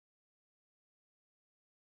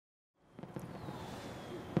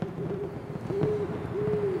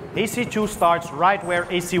AC2 starts right where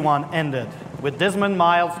AC1 ended, with Desmond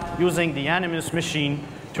Miles using the Animus machine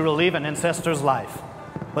to relive an ancestor's life.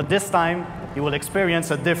 But this time, he will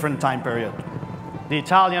experience a different time period, the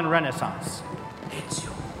Italian Renaissance.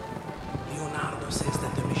 Ezio, Leonardo says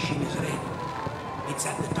that the machine is ready. It's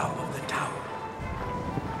at the top of the tower.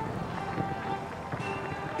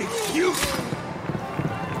 It's you!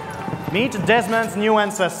 Meet Desmond's new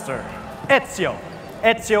ancestor, Ezio.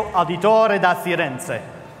 Ezio Auditore da Firenze.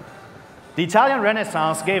 The Italian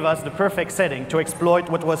Renaissance gave us the perfect setting to exploit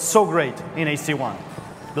what was so great in AC1.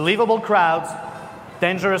 Believable crowds,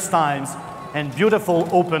 dangerous times, and beautiful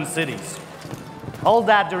open cities. All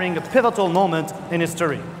that during a pivotal moment in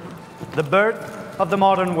history, the birth of the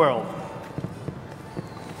modern world.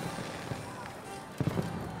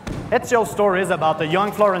 Ezio's story is about a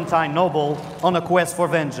young Florentine noble on a quest for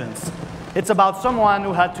vengeance. It's about someone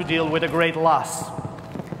who had to deal with a great loss.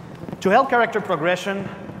 To help character progression,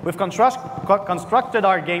 we've constructed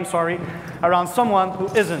our game around someone who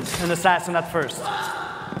isn't an assassin at first,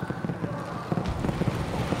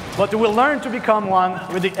 but who will learn to become one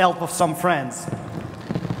with the help of some friends.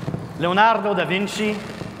 Leonardo da Vinci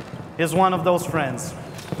is one of those friends.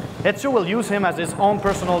 Ezio will use him as his own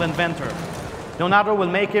personal inventor. Leonardo will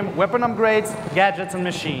make him weapon upgrades, gadgets, and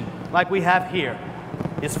machine, like we have here,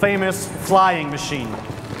 his famous flying machine.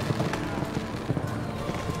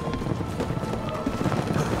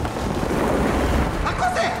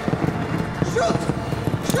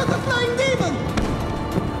 Shoot the flying demon!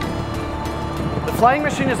 The flying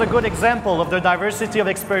machine is a good example of the diversity of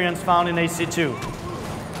experience found in AC2.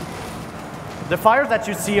 The fires that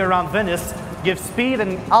you see around Venice give speed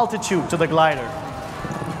and altitude to the glider.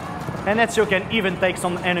 And Ezio can even take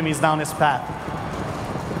some enemies down his path.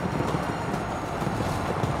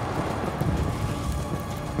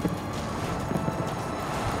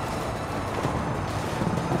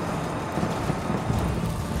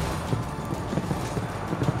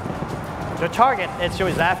 The target Ezio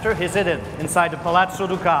is after is hidden inside the Palazzo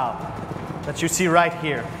Ducale that you see right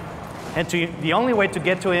here. And the only way to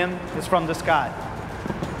get to him is from the sky.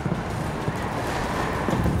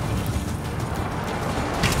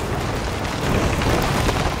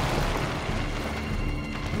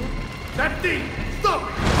 That thing! Stop!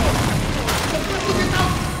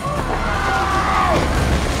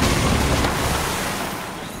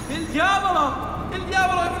 Il diavolo! Il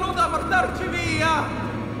diavolo è venuto a portarci via!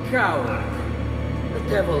 Coward. The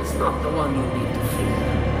devil's not the one you need to fear.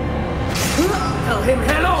 Tell him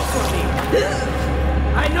hello for me!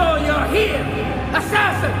 I know you're here!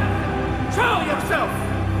 Assassin! Show yourself!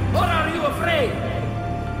 Or are you afraid?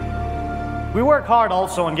 We work hard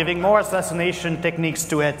also on giving more assassination techniques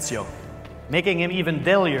to Ezio, making him even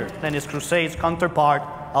deadlier than his Crusades counterpart,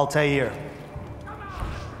 Altair.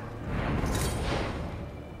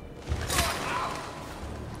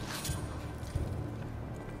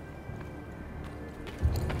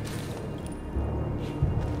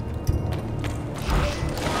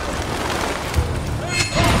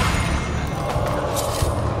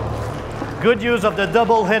 Good use of the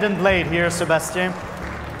double hidden blade here, Sebastien.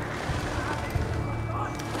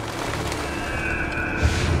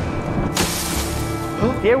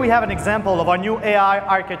 Here we have an example of our new AI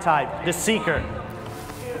archetype, the Seeker.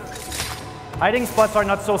 Hiding spots are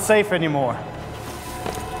not so safe anymore.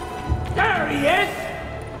 There he is!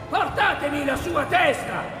 Portatemi la sua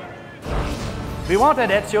testa! We wanted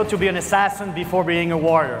Ezio to be an assassin before being a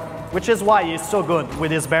warrior, which is why he is so good with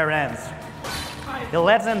his bare hands. He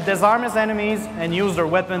lets them disarm his enemies and use their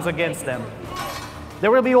weapons against them. There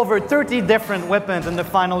will be over 30 different weapons in the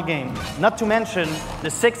final game, not to mention the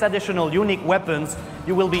 6 additional unique weapons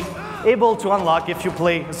you will be able to unlock if you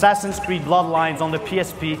play Assassin's Creed Bloodlines on the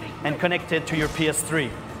PSP and connect it to your PS3.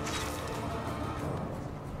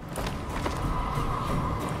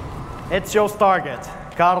 Ezio's target,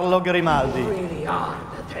 Carlo Grimaldi. You really are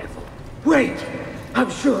the devil. Wait! I'm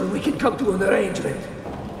sure we can come to an arrangement.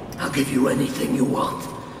 I'll give you anything you want.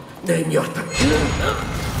 Name your I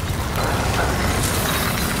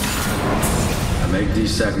make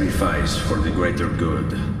this sacrifice for the greater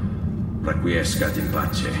good. Requiescat in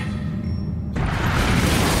pace.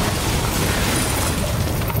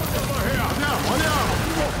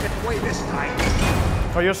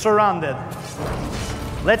 So you're surrounded.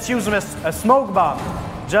 Let's use a smoke bomb.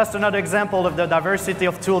 Just another example of the diversity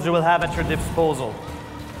of tools you will have at your disposal.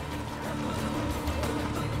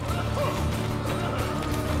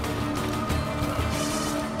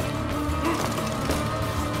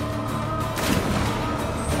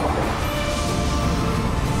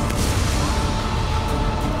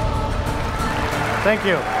 Thank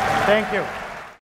you. Thank you.